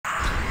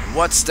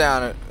What's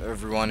down,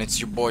 everyone? It's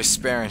your boy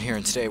Sparren here,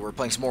 and today we're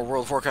playing some more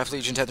World of Warcraft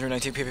Legion 10 through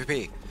 19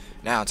 PvP.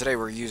 Now, today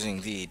we're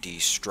using the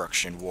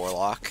Destruction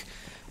Warlock.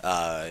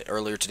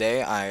 Earlier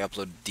today, I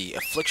uploaded the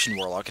Affliction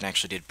Warlock and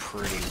actually did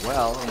pretty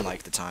well,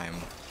 unlike the time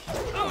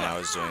when I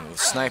was doing with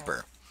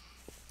Sniper.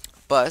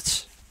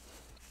 But,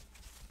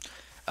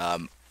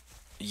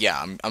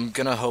 yeah, I'm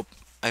gonna hope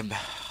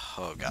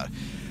oh god,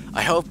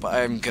 I hope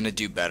I'm gonna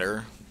do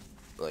better,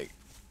 like,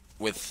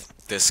 with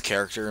this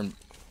character,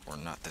 or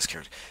not this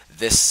character,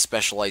 this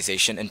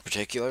specialization in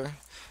particular,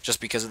 just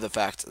because of the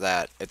fact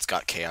that it's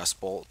got Chaos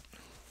Bolt,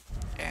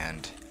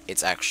 and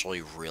it's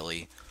actually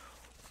really,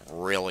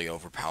 really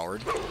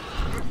overpowered.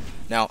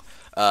 Now,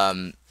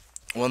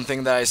 one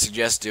thing that I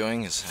suggest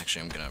doing is,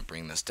 actually I'm gonna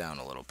bring this down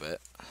a little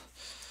bit.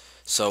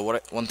 So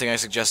one thing I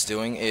suggest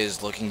doing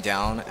is looking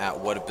down at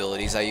what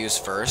abilities I use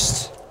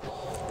first,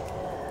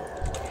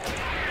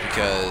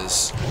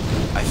 because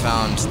I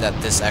found that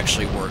this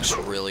actually works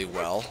really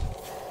well.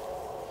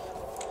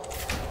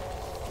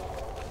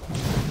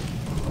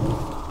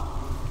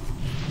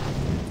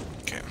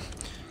 Okay.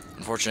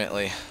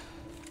 Unfortunately,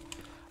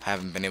 I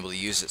haven't been able to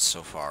use it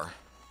so far.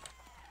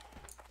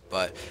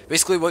 But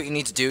basically what you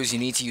need to do is you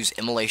need to use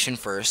Immolation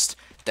first,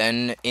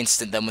 then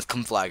instant them with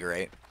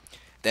Conflagrate.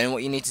 Then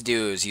what you need to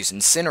do is use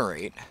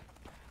Incinerate,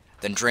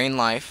 then Drain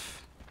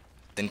Life,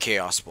 then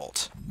Chaos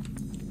Bolt,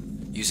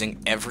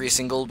 using every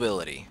single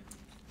ability.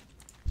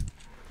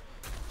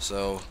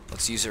 So,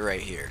 let's use it right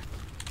here.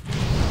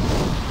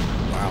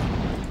 Wow,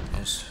 that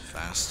was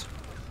fast.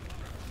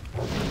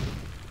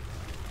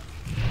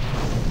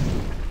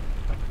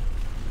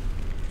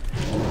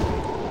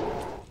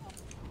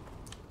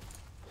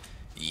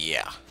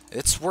 Yeah,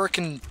 it's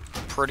working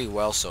pretty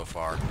well so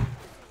far.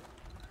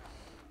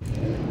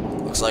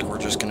 Looks like we're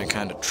just gonna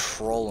kind of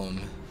troll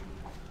him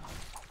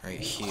right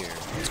here.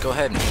 Let's go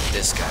ahead and hit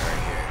this guy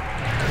right here.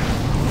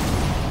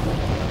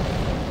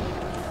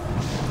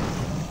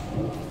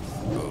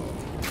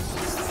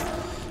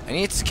 I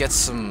need to get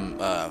some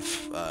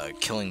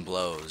killing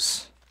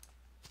blows.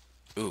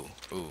 Ooh,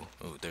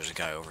 there's a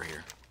guy over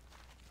here.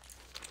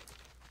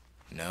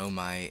 No,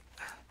 mate.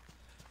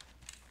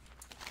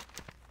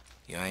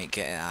 You ain't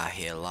getting out of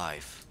here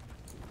alive.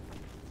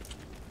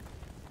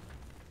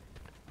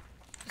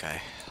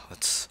 Okay,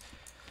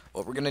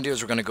 what we're gonna do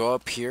is we're gonna go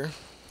up here,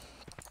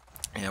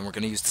 and we're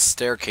gonna use the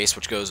staircase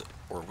which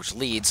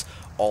leads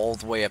all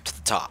the way up to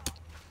the top.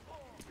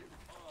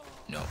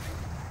 No.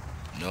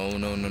 No.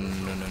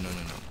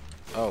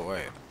 Oh,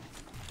 wait.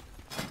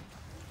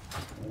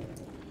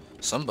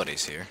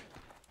 Somebody's here.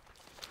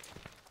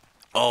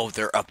 Oh,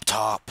 they're up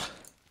top.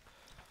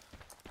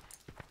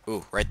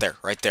 Ooh, right there.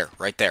 Okay.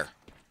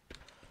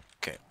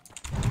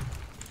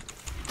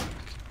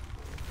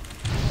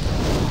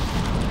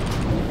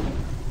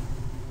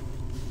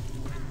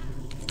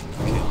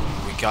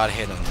 We gotta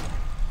hit him.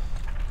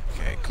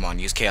 Okay, come on,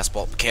 use Chaos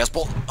Bolt. Chaos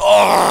Bolt!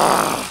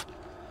 Oh!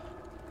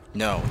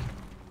 No.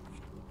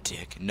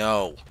 Dick,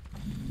 no.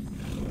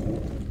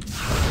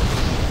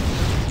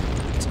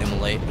 Let's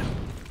immolate.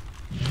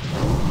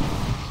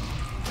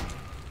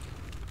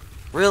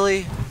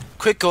 Really?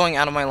 Quit going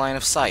out of my line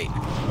of sight.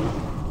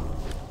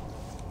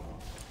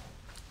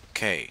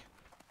 Okay.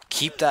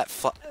 Keep that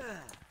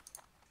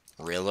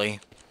Really?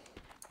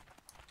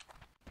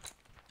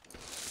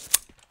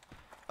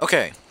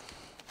 Okay.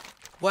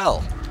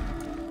 Well,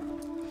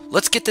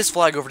 let's get this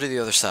flag over to the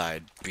other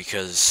side,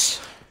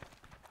 because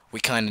we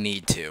kind of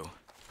need to.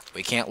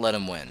 We can't let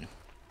him win.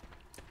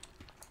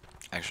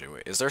 Actually,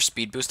 wait, is there a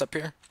speed boost up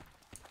here?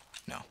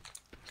 No.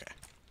 Okay.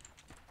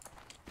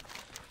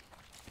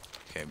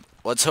 Okay,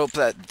 let's hope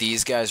that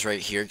these guys right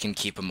here can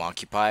keep him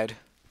occupied.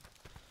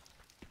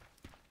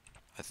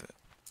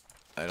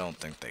 I don't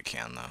think they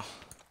can, though.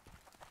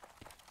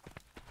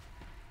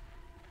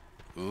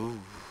 Ooh.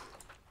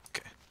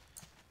 Okay.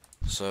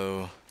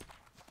 So,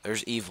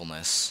 there's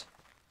evilness.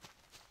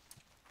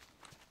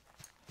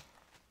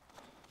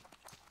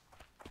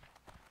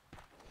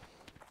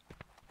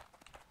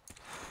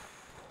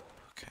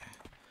 Okay.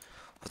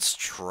 Let's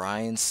try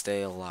and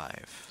stay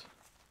alive.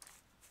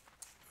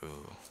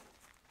 Ooh.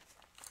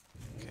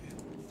 Okay.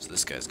 So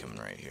this guy's coming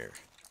right here.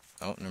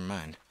 Oh, never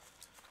mind.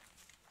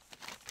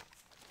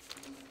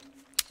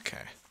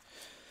 Okay.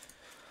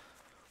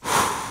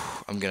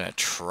 I'm gonna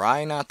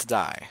try not to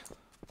die,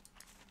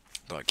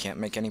 though I can't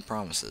make any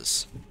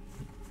promises.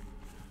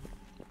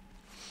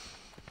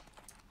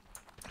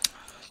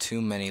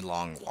 Too many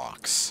long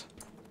walks.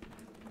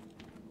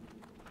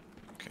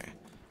 Okay,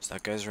 so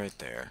that guy's right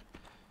there.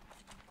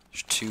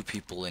 There's two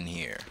people in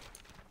here.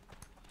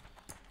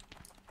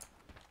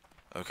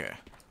 Okay.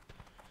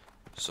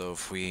 So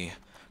if we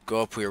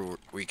go up here,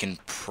 we can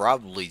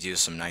probably do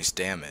some nice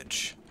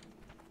damage.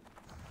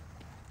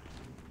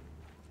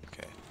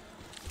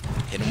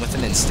 Hit him with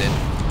an instant.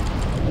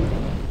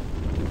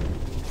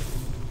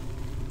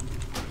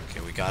 Okay,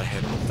 we gotta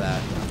hit him with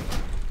that.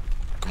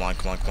 Come on.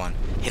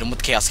 Hit him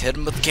with chaos.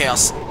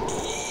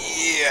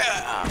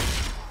 Yeah!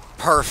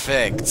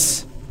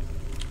 Perfect!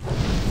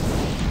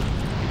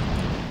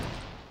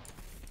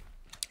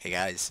 Hey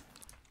guys.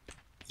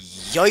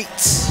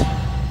 Yikes!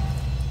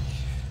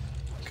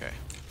 Okay.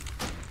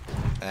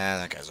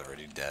 That guy's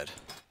already dead.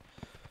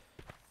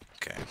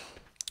 Okay.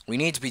 We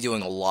need to be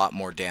doing a lot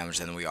more damage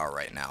than we are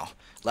right now.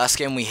 Last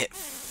game we hit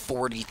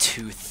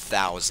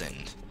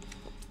 42,000.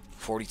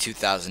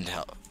 42,000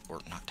 health. Or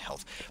not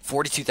health.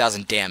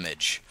 42,000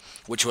 damage.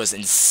 Which was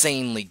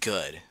insanely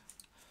good.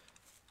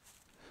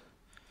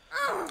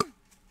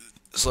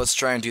 So let's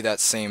try and do that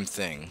same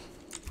thing.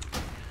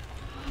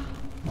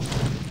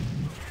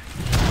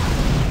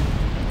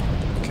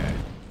 Okay.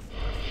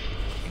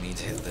 We need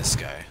to hit this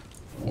guy.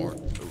 Or,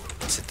 ooh,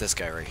 let's hit this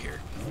guy right here.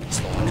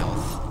 He's low on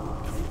health.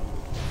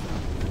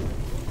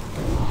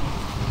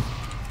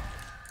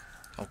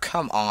 Oh,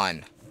 come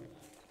on.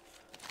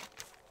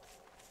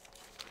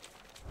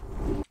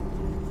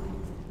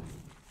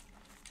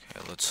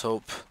 Okay, let's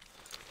hope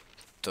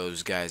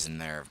those guys in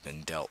there have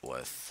been dealt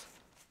with.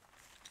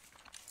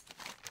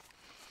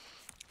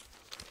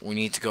 We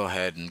need to go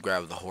ahead and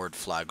grab the horde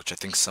flag, which I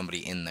think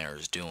somebody in there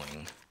is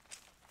doing.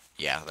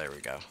 Yeah, there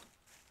we go.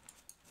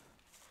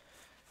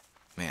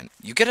 Man,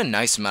 you get a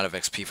nice amount of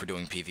XP for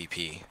doing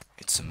PvP.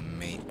 It's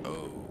amazing.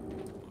 Oh.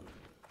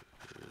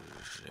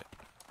 Shit.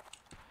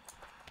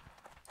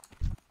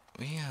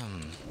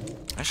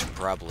 I should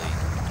probably...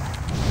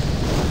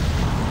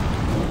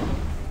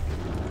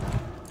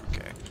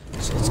 Okay,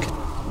 so let's get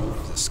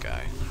this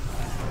guy.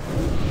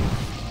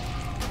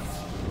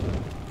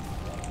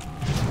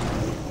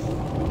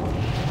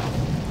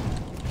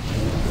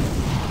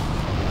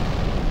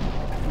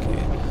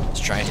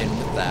 Try and hit him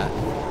with that.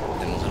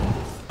 Then we'll hit him.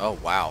 Oh,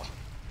 wow.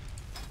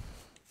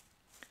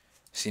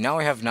 See, now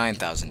we have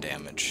 9,000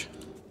 damage.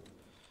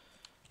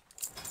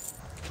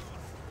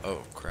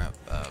 Oh, crap.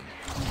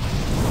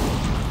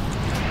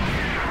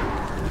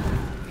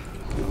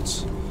 Okay,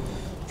 let's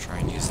try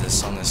and use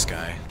this on this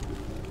guy.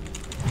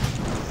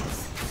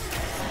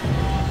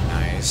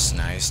 Nice,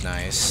 nice,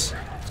 nice.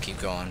 Let's keep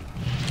going.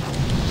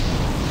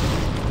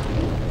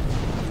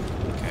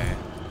 Okay.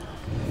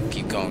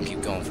 Keep going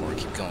for it,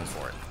 keep going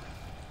for it.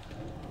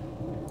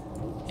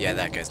 Yeah,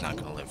 that guy's not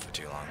gonna live for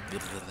too long.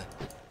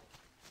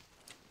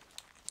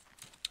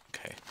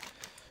 Okay.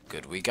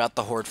 Good, we got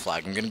the horde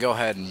flag. I'm gonna go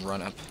ahead and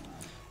run up.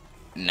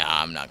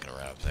 Nah, I'm not gonna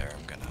run up there.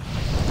 I'm gonna...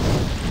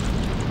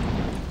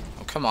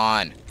 Oh, come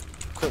on.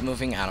 Quit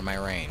moving out of my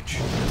range.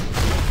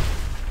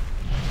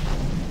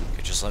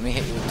 Okay, just let me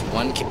hit you with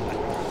one...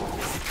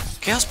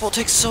 Chaos Bolt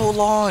takes so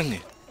long!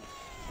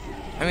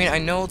 I mean, I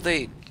know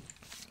they...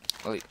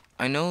 Like,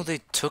 I know they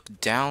took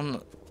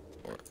down...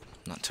 Or,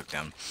 not took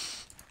down...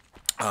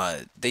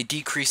 they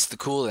decreased the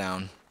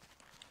cooldown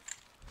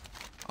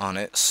on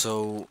it,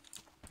 so...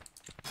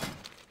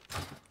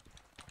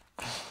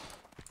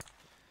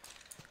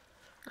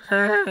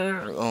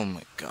 Oh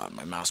my god,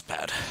 my mouse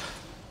pad.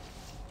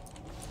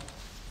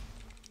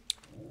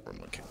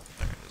 Okay,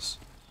 there it is.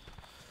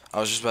 I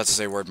was just about to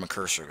say, where'd my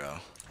cursor go?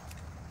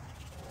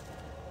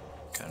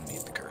 Kinda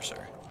need the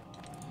cursor.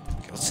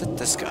 Okay, let's hit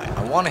this guy.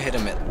 I want to hit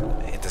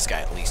this guy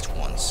at least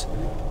once.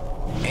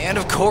 And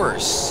of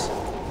course...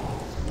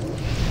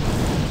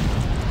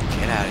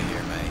 Get out of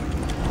here, mate.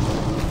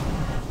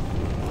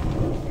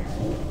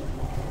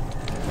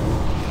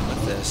 And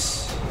with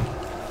this.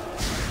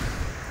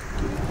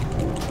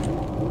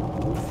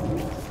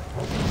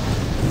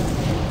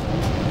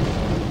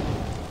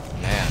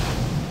 Man.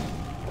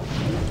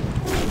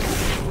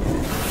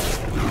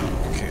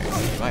 Okay,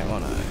 you might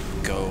want to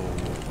go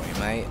away,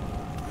 mate.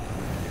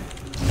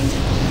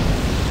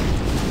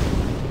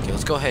 Okay,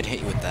 let's go ahead and hit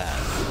you with that.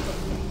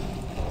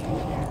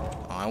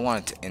 Oh, I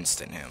wanted to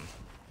instant him.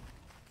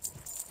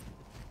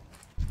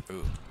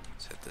 Ooh,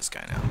 let's hit this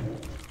guy now.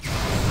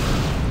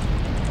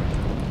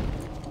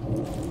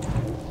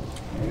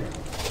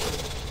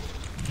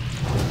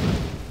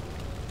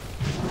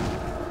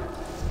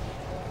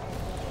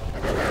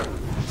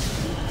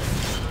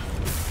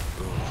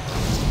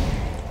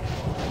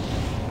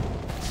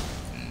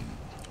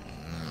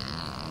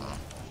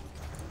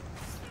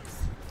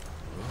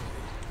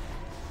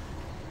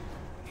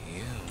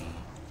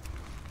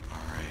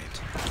 Alright.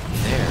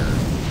 There,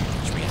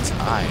 which means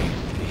I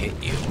can hit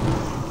you.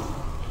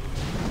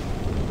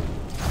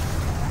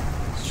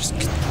 Just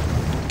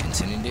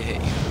continue to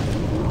hit you.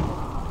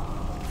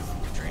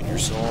 Drain your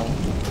soul.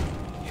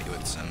 Hit you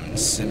with some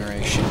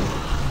incineration.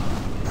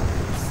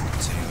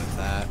 Continue with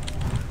that.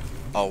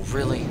 Oh,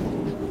 really?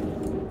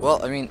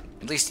 Well, I mean,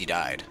 at least he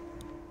died.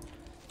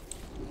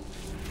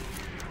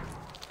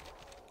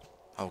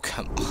 Oh,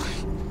 come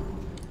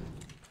on.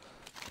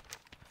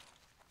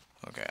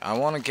 Okay, I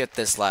want to get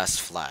this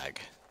last flag.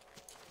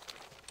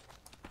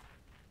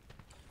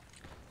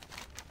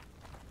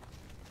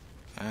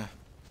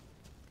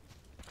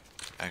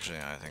 Actually,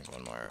 I think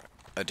one more.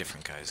 A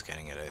different guy's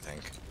getting it, I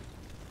think.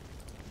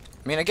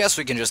 I mean, I guess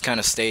we can just kind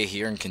of stay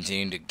here and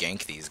continue to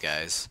gank these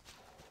guys.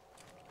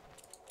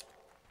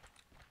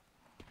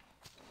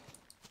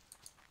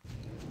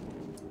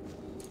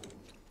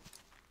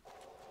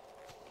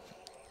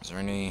 Is there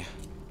any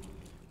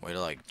way to,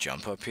 like,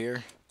 jump up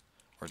here?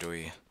 Or do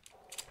we...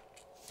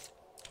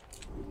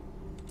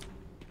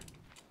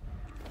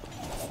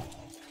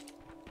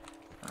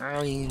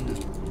 Fine.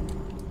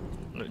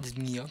 Let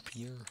me up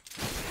here.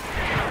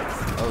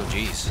 Oh,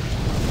 jeez.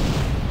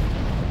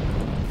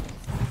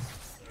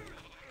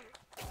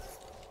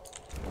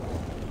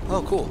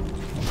 Oh, cool.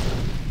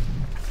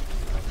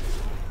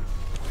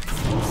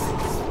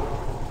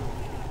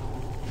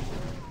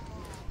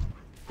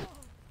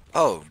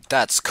 Oh,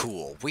 that's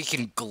cool. We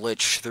can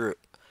glitch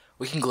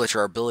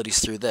our abilities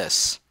through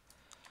this.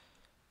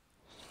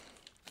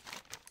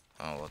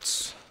 Oh,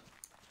 let's...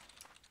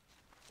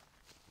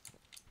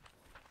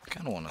 I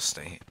kinda wanna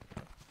stay...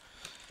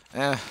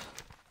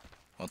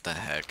 what the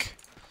heck.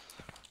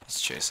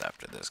 Let's chase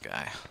after this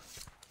guy.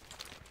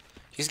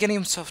 He's getting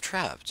himself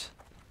trapped.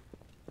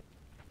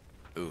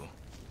 Ooh.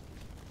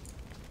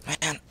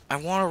 Man, I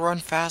wanna run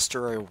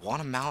faster, or I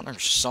want a mount or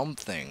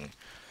something.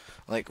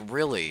 Like,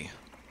 really.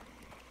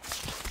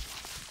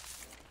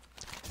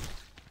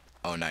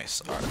 Oh,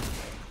 nice. Alright.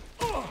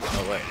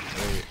 Oh, wait.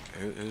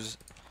 Who's...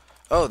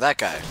 Oh, that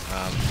guy.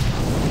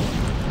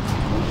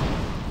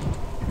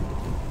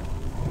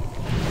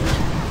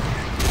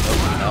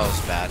 Oh, that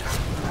was bad.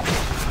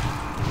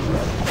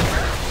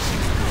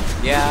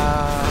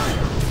 Yeah.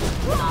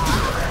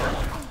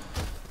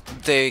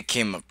 They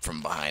came up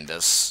from behind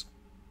us.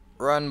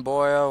 Run,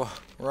 boyo.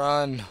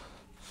 Run.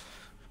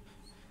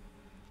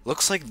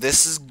 Looks like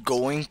this is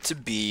going to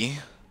be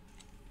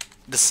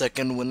the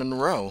second win in a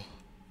row.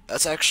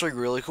 That's actually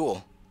really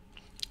cool.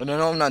 And I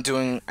know I'm not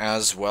doing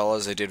as well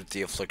as I did with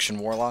the Affliction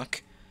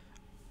Warlock.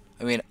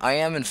 I mean, I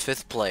am in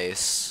 5th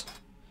place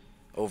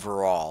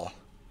overall.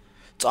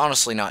 It's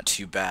honestly not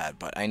too bad,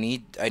 but I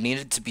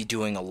needed to be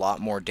doing a lot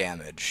more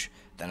damage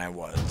than I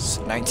was.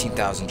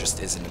 19,000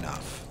 just isn't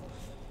enough.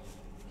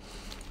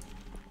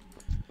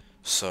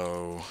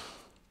 So,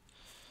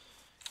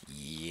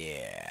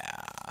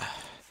 yeah.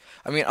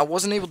 I mean, I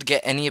wasn't able to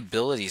get any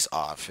abilities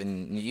off,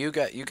 and you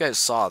guys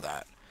saw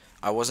that.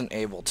 I wasn't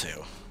able to.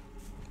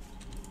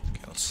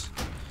 Okay, let's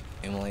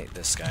immolate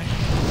this guy.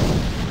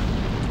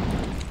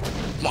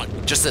 Come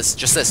on, just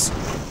this.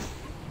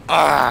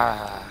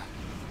 Ah!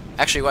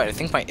 Actually, wait, I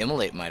think my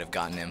immolate might have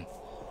gotten him.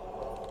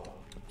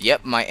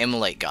 Yep, my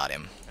immolate got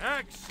him.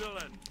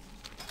 Excellent.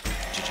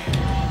 GG.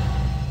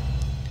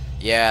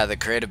 Yeah, the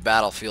creative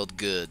battlefield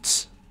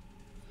goods.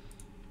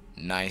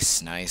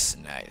 Nice.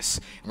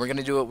 And we're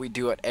gonna do what we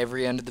do at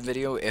every end of the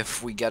video.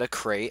 If we get a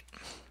crate,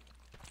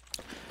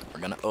 we're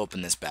gonna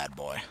open this bad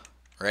boy.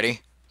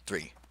 Ready?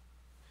 3,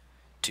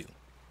 2,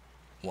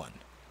 1.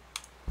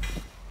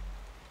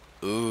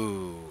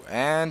 Ooh,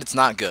 and it's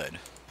not good.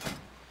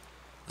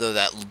 Though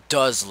that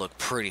does look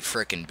pretty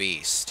frickin'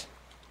 beast.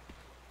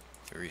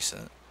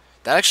 Reset.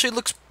 That actually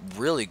looks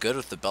really good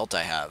with the belt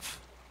I have.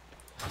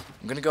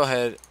 I'm gonna go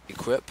ahead,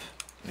 equip.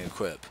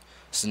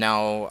 So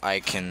now I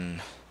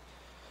can,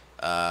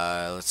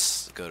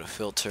 let's go to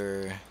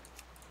filter,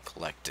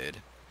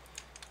 collected.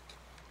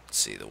 Let's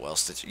see, the well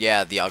stitch.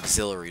 Yeah, the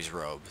auxiliaries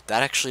robe.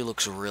 That actually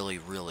looks really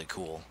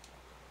cool.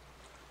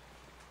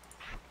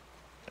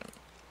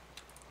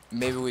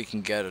 Maybe we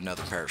can get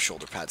another pair of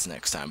shoulder pads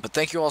next time. But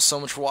thank you all so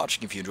much for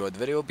watching. If you enjoyed the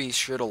video, be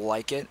sure to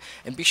like it.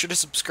 And be sure to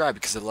subscribe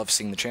because I love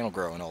seeing the channel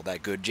grow and all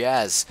that good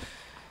jazz.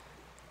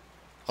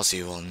 I'll see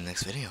you all in the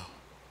next video.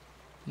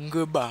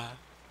 Goodbye.